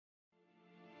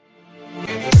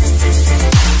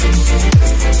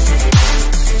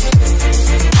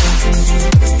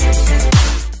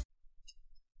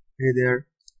Hey there,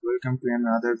 welcome to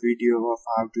another video of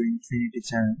How to Infinity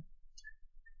channel.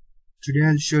 Today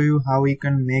I'll show you how you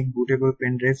can make bootable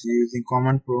pen drives using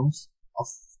command prompts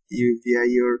via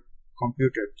your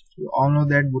computer. You all know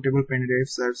that bootable pen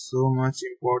drives are so much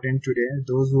important today.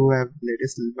 Those who have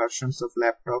latest versions of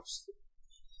laptops,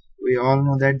 we all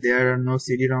know that there are no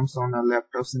CD-ROMs on our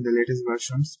laptops in the latest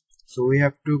versions. So we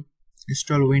have to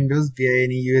install Windows via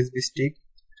any USB stick.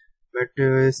 But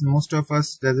most of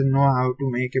us doesn't know how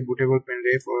to make a bootable pen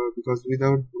drive, because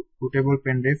without bootable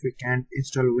pen drive we can't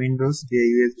install Windows via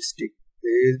USB stick. The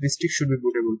USB stick should be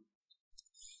bootable.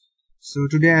 So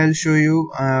today I'll show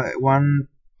you one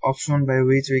option by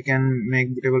which we can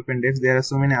make bootable pen drives. There are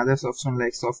so many other options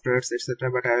like softwares,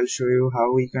 etc. But I will show you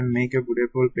how we can make a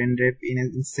bootable pen drive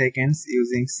in seconds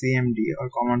using CMD or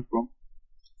command prompt.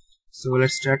 So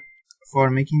let's start. For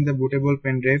making the bootable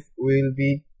pen drive, we will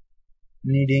be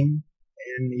needing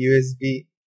an USB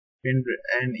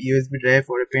drive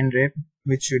or a pen drive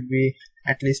which should be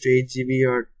at least 8 GB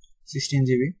or 16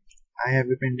 GB. I have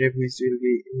a pen drive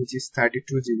which is 32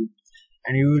 GB,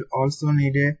 and you will also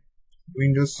need a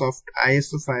Windows soft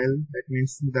ISO file. That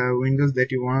means the Windows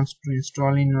that you want to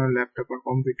install in your laptop or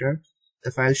computer, the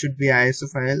file should be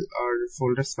ISO file or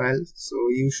folders file. So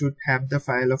you should have the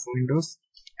file of Windows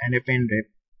and a pen drive.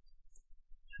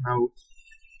 Now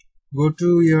go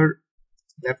to your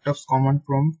laptop's command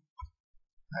prompt.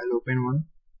 I'll open one,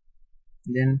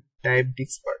 then type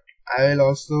diskpart. I will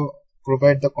also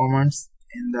provide the commands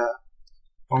in the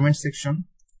comment section,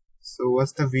 so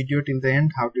watch the video till the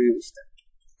end how to use that.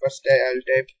 First I'll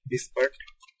type diskpart,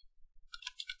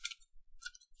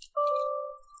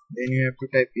 then you have to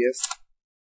type yes.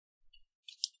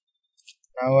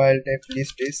 Now I'll type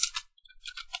list disk,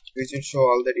 which will show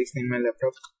all the disks in my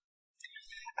laptop.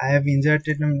 I have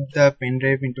inserted the pen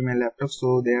drive into my laptop,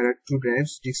 so there are two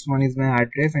drives. Disk 1 is my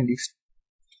hard drive and disk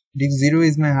 0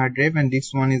 is my hard drive, and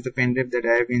disk 1 is the pen drive that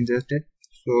I have inserted.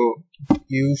 So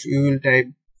you will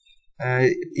type,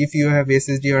 if you have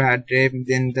SSD or hard drive,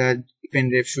 then the pen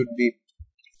drive should be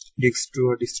disk 2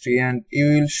 or disk 3, and you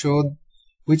will show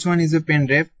which one is a pen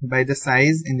drive by the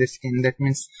size in the screen. That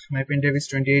means my pen drive is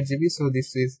 28 GB, so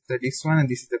this is the disk 1 and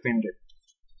this is the pen drive.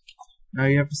 Now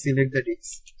you have to select the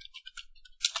disk.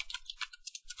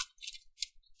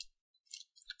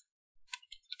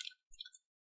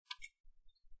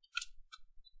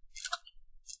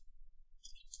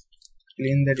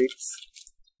 Clean the disks.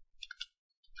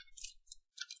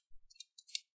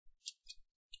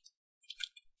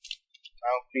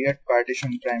 Now create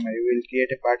partition primary. We will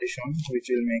create a partition which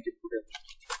will make it bootable.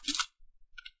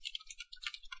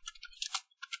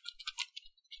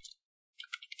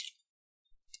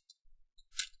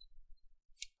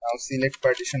 Now select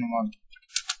partition 1.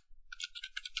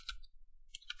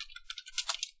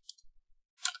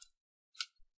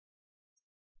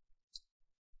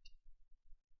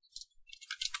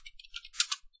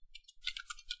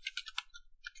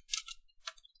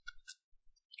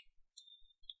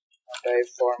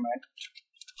 Type format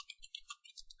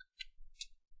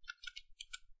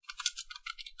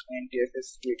ntfs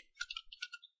quick.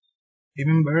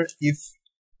 Remember, if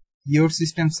your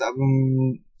system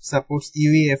supports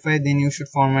UEFI, then you should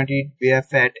format it via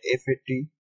FAT32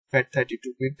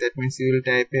 quick. That means you will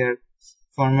type here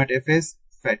format fs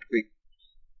fat quick,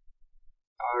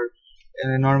 or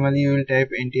normally you will type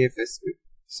ntfs quick.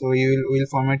 So you will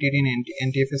format it in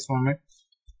ntfs format.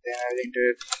 Then I will enter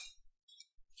it.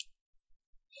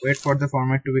 Wait for the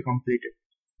format to be completed.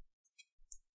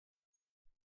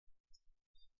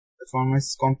 The format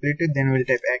is completed, then we will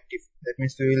type active. That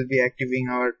means we will be activating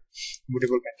our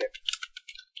bootable pen drive.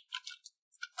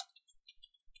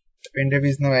 The pen drive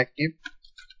is now active.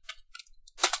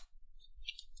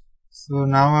 So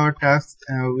now our task,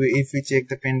 if we check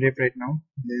the pen drive right now,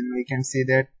 then we can see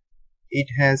that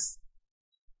it has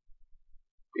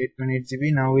 8.8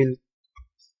 GB. Now we'll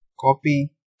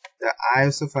copy the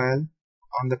ISO file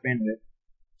on the pen drive,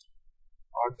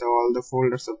 or all the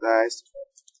folders of the ISO file.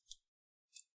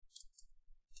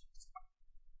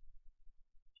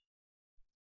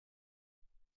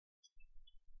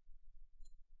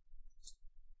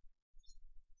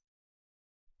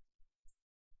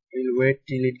 We'll wait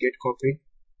till it get copied.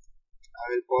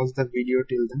 I will pause the video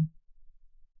till then.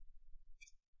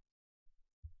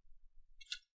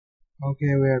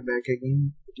 Okay, we are back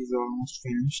again. It is almost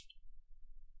finished.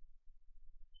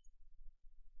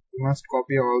 You must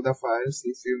copy all the files.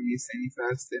 If you miss any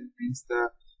files, then means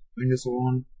the Windows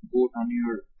won't boot on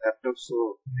your laptop.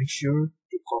 So make sure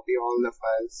to copy all the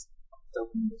files of the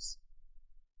Windows.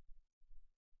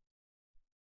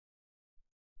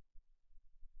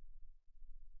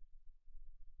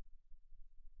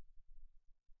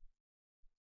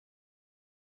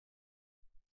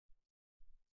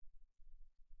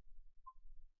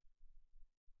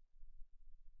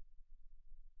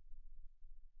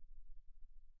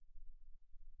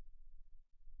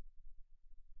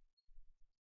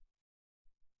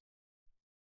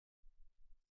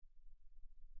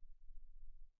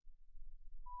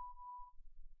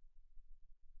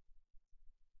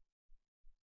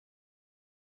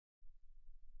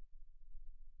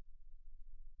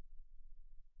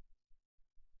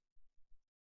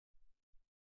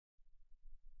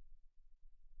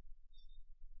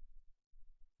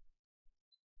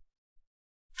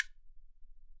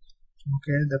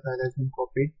 Okay, the file has been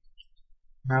copied.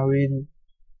 Now we'll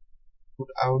put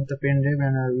out the pen drive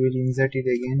and I will insert it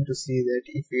again to see that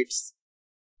if it's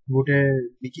booted,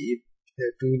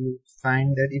 to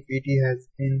find that if it has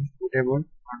been bootable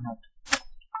or not.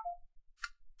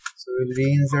 So we'll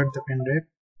reinsert the pen drive.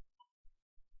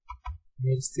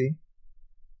 We'll see.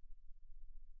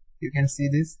 You can see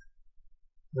this.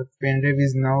 The pen drive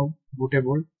is now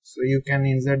bootable. So you can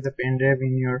insert the pen drive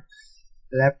in your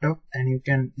laptop and you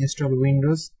can install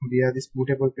Windows via this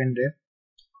bootable pen drive.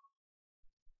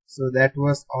 So that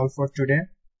was all for today.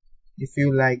 If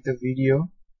you like the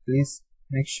video, please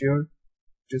make sure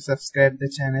to subscribe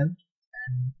the channel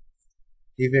and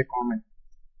leave a comment.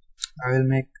 I will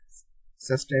make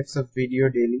such types of video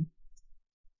daily.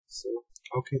 So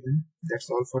okay then, that's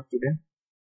all for today.